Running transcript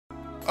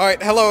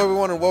Alright, hello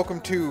everyone and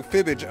welcome to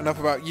Fibbage, Enough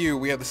About You.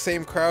 We have the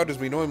same crowd as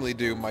we normally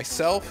do.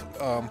 Myself,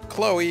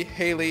 Chloe,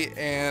 Haley,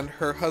 and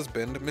her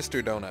husband,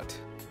 Mr. Donut.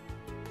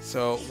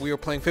 So, we are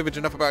playing Fibbage,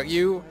 Enough About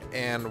You,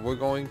 and we're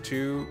going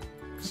to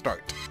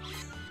start.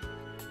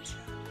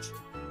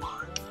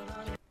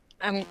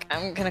 I'm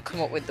gonna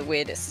come up with the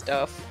weirdest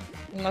stuff.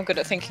 I'm not good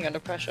at thinking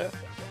under pressure.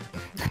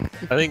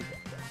 I think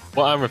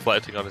what I'm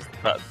reflecting on is the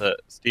fact that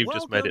Steve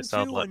just made it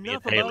sound like me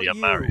and Haley are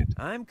married.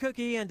 I'm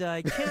Cookie, and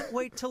I can't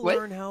wait to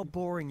learn how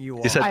boring you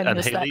are. He said, I and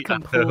missed Haley that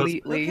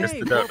completely. and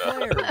Okay, Mr. 4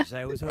 Donut. players.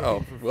 I was hoping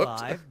Oh, for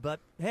whoops. 5, but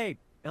hey,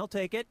 I'll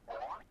take it.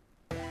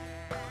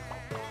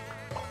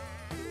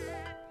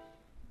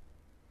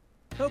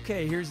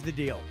 Okay, here's the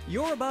deal.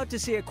 You're about to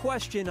see a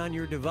question on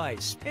your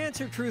device.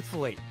 Answer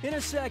truthfully. In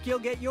a sec, you'll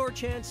get your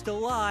chance to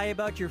lie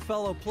about your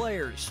fellow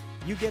players.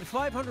 You get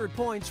 500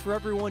 points for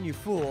everyone you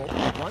fool,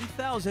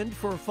 1,000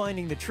 for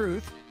finding the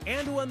truth,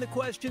 and when the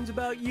question's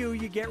about you,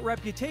 you get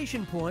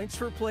reputation points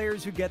for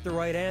players who get the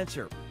right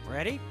answer.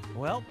 Ready?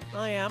 Well,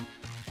 I am.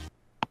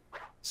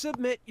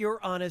 Submit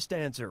your honest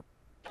answer.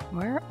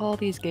 Why are all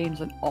these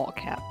games in all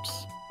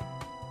caps?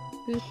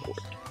 Good lord.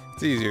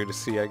 It's easier to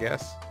see, I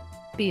guess.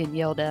 Being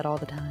yelled at all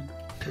the time.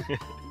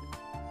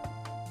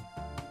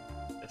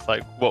 It's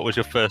like, what was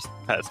your first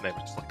pet's name?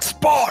 It's like,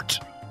 Spot!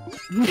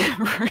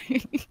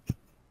 Right.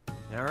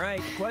 All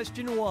right,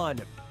 question 1.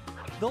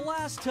 The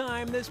last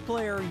time this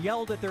player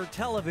yelled at their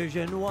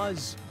television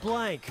was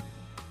blank.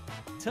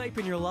 Type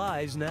in your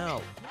lies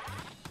now.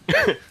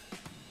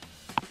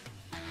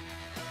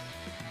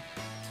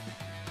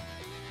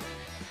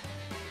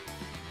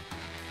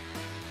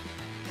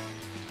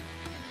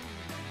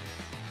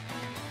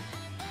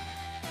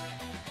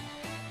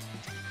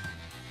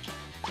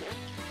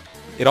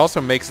 It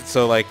also makes it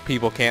so, like,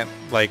 people can't,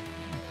 like,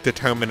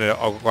 determine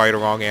a right or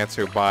wrong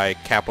answer by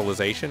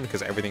capitalization,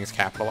 because everything's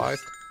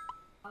capitalized.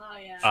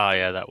 Oh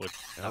yeah, that would.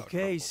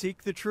 Okay,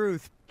 seek the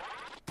truth.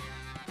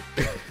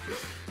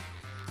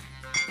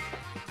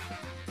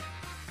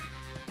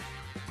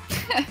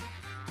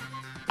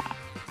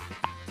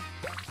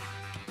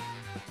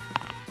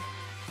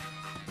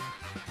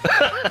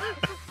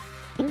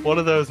 One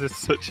of those is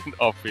such an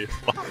obvious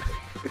one.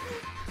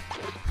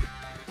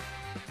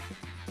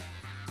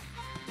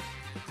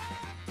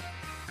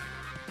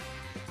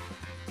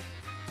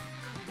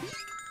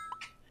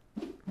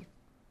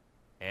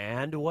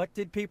 And what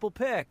did people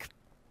pick?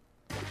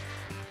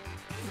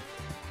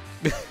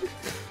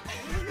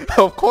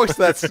 Of course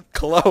that's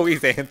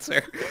Chloe's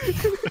answer.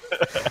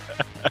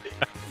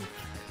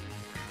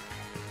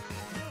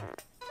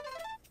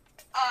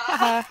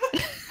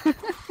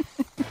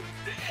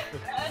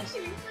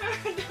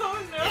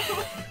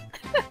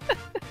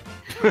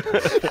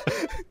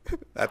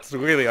 That's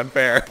really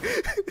unfair.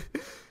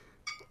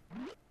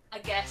 I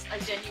guess I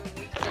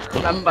genuinely couldn't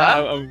remember.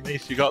 I'm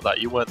amazed you got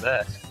that. You weren't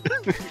there.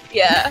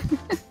 Yeah.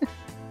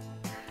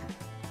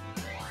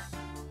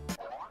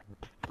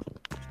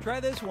 Try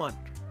this one.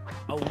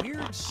 A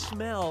weird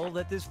smell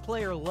that this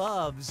player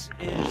loves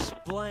is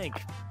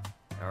blank.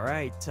 All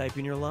right, type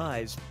in your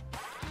lies.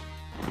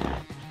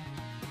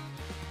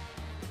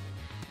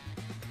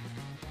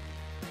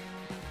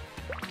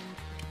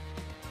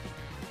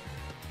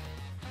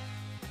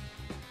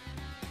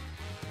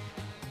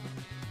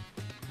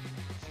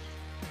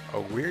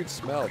 A weird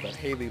smell that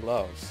Haley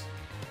loves.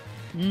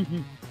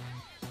 Mm-hmm.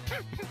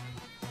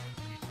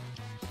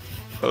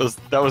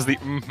 That was the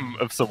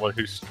of someone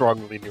who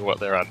strongly knew what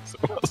their answer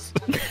was.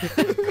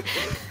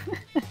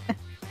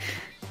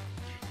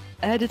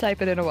 I had to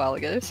type it in a while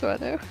ago, so I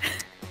know.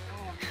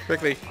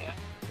 Quickly,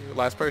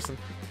 last person.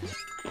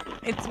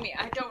 It's me,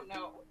 I don't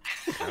know.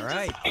 All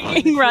right.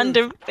 Saying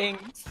random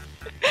things.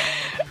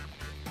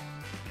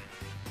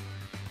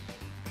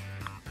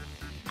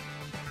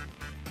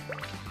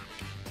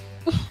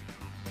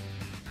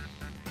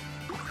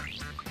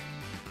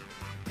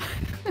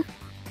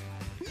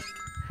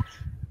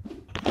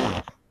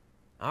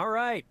 All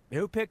right,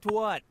 who picked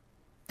what?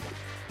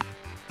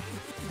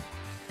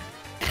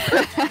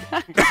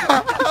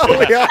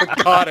 Oh yeah,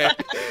 got it.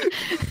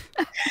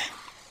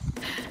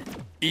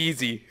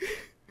 Easy.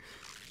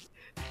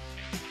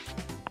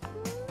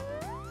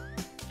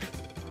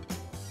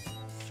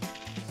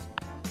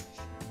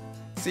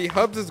 See,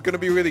 Hubs is gonna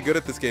be really good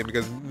at this game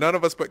because none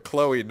of us but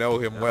Chloe know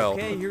him well.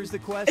 Okay, here's the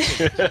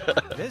question.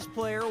 This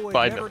player would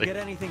never Finally. get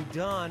anything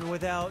done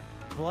without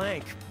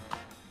blank.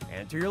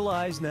 Enter your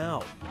lies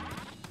now.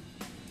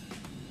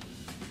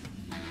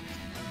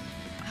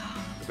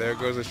 There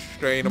goes a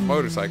strain of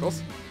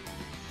motorcycles.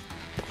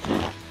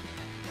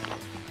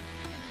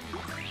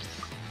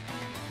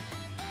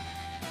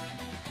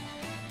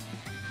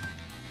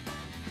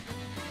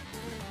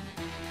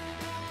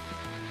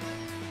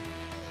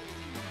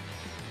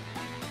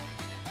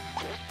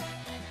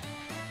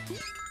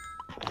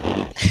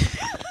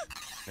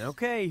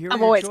 Okay, here are I'm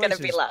your always choices.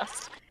 gonna be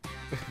last.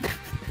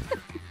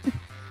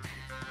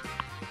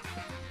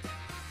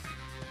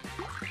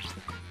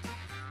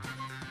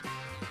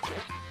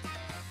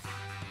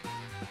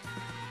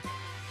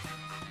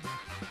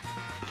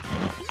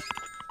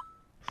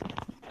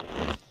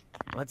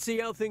 Let's see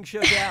how things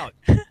shook out.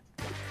 I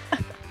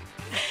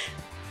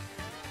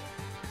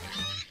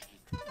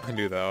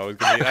knew that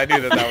I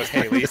knew that was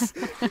Haley's.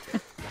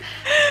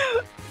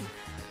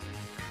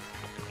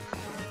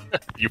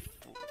 You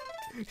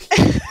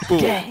Fool.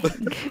 Dang.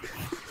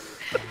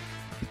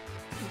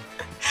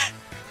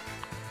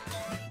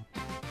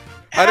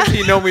 How does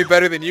he know me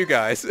better than you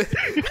guys?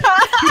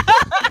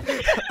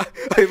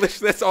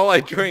 That's all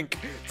I drink.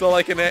 That's all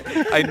I can.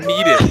 I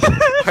need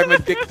it. I'm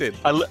addicted.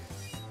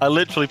 I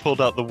literally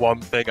pulled out the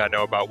one thing I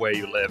know about where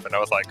you live, and I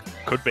was like,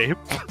 could be.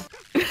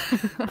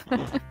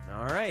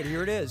 All right,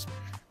 here it is.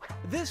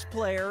 This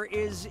player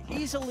is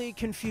easily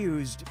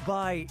confused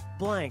by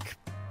blank.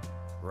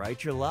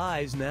 Write your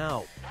lies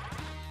now.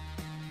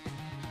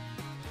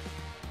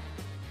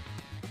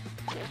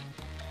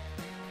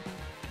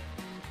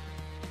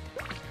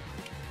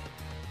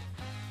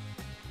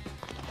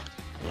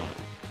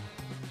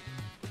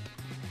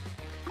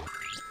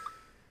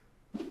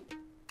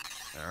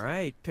 All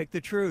right, pick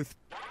the truth.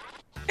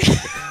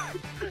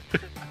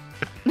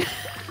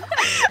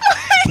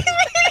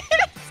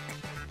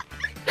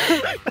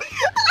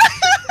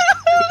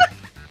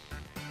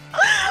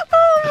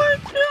 Oh my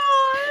god!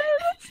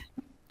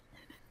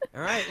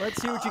 All right,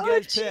 let's see what you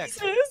guys picked.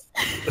 Jesus.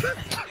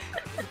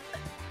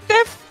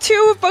 They're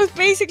two of both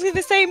basically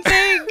the same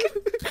thing.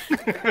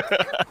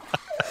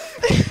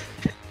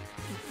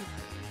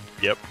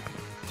 Yep.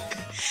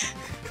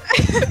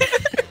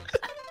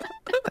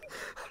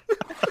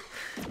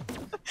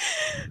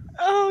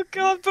 Oh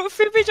god, but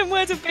Fibbage and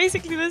words are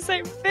basically the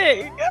same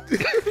thing.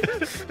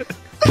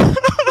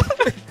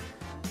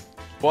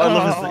 What I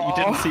love is that you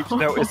didn't seem to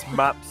notice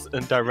maps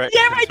and directions.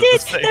 Yeah, I were did.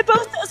 the same. They're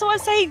both. That's what I'm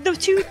saying.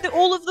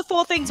 All of the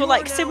four things were You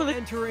like are now similar.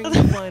 entering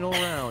the final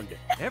round.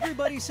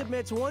 Everybody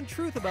submits one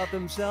truth about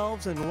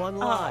themselves and one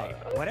lie.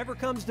 Whatever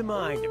comes to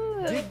mind.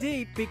 Dig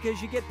deep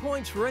because you get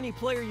points for any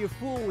player you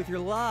fool with your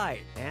lie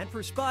and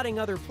for spotting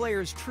other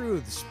players'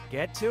 truths.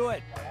 Get to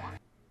it.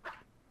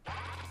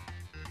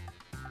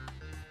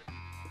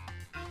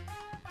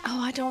 Oh,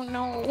 I don't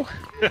know.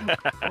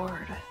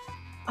 Lord.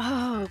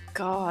 Oh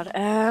god.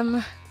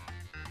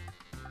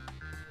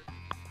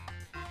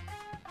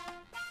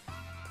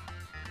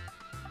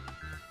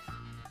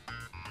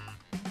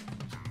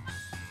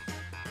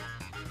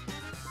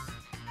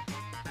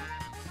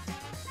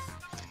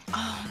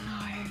 Oh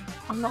no,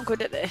 I'm not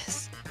good at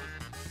this.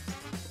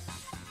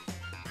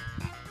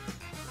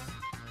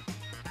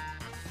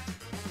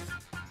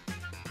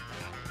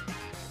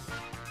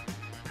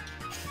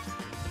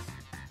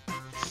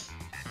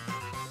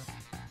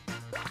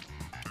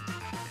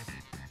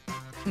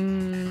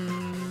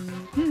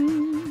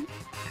 Mm-hmm.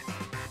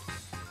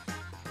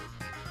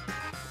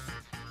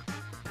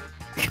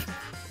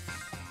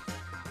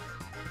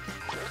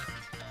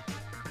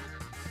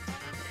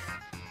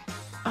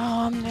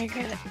 Oh, I'm no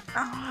good.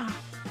 Ah.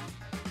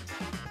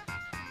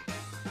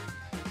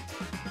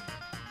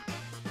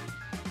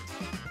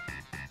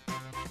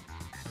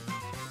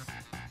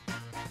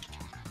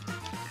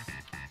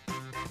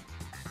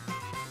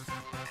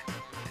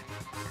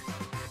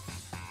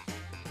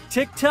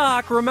 Tick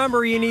tock.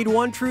 Remember, you need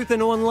one truth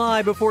and one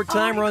lie before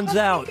time I runs can't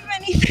out. think of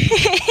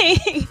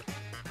anything.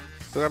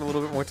 Still got a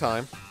little bit more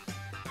time.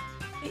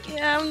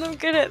 Yeah, I'm not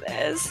good at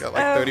this. Got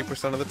like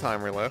 30% of the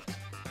timer left.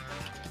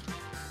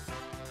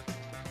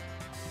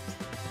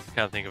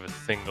 Can't think of a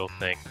single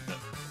thing that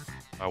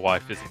my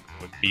wife isn't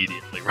going to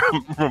immediately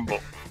rumble.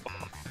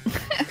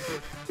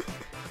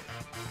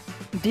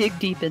 Dig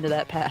deep into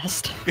that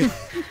past.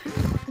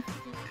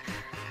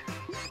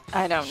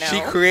 I don't know. She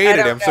I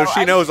created don't him, so know.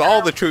 she knows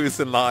all the truths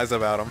and lies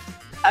about him.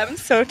 I'm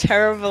so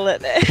terrible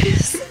at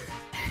this.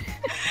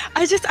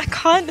 I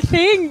can't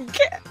think.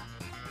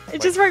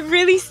 It's just like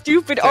really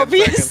stupid, 10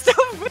 obvious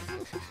seconds.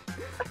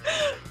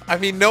 stuff. I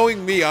mean,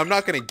 knowing me, I'm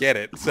not gonna get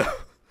it. So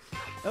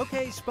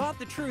Okay, spot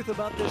the truth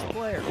about this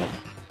player.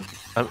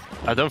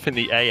 I don't think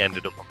the A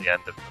ended up on the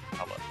end of the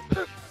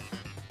alot.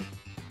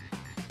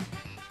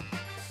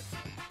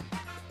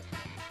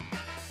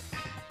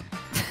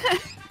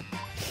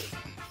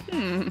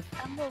 Hmm.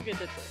 I'm not good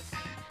at this.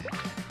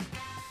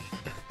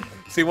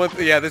 see,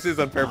 yeah, this is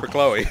unfair for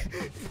Chloe.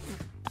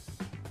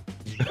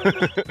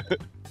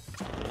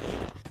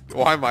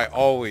 Why am I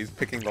always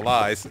picking the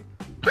lies?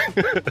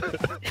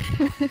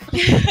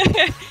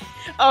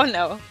 Oh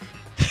no.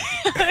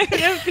 I'm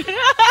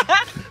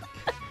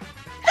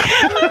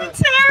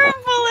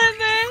terrible at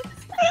this.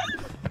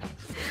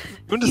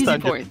 You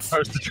understand you're points.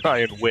 supposed to try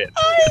and win.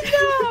 I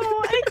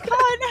know. I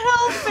can't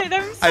help it.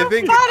 I'm so I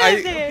think bad at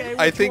it. Okay,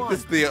 I which think one?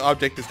 the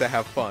object is to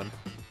have fun.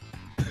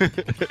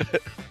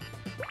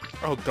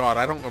 Oh God,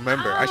 I don't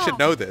remember. I should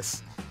know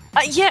this.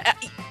 Yeah.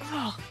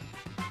 Oh.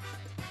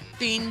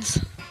 Beans.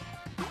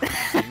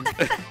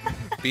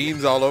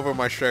 Beans all over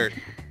my shirt.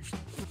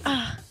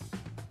 Ah.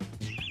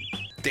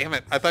 Damn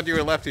it! I thought you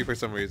were lefty for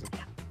some reason.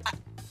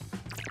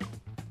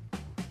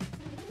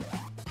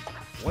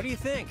 What do you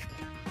think?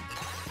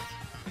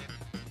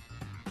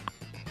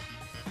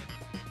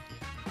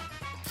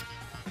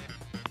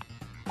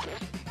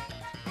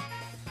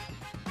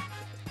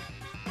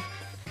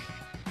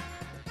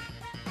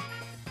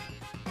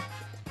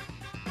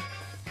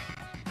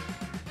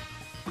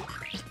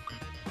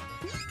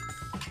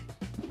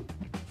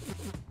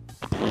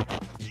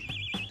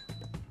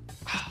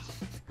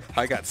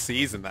 I got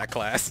C's in that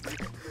class.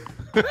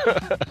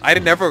 I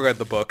never read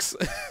the books.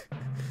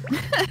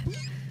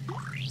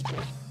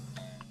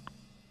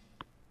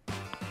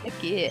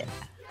 Heck yeah.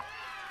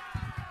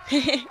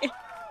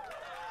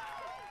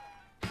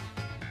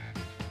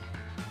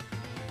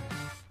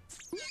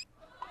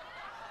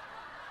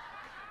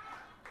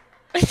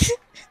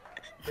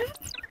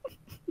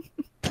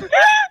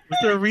 Was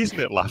there a reason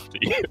it laughed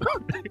at you?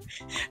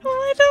 Oh,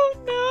 I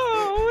don't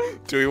know.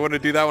 Do we want to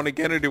do that one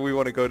again, or do we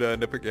want to go to a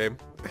Nipper game?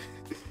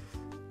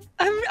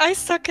 I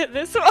suck at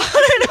this one.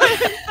 I'm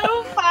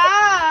so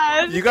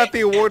bad. You got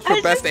the award for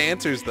I best just-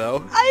 answers,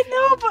 though. I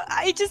know, but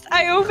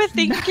I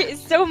overthink it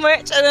so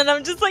much, and then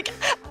I'm just like,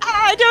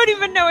 I don't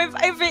even know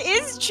if it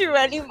is true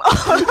anymore.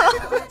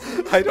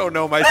 I don't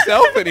know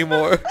myself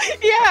anymore.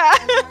 Yeah.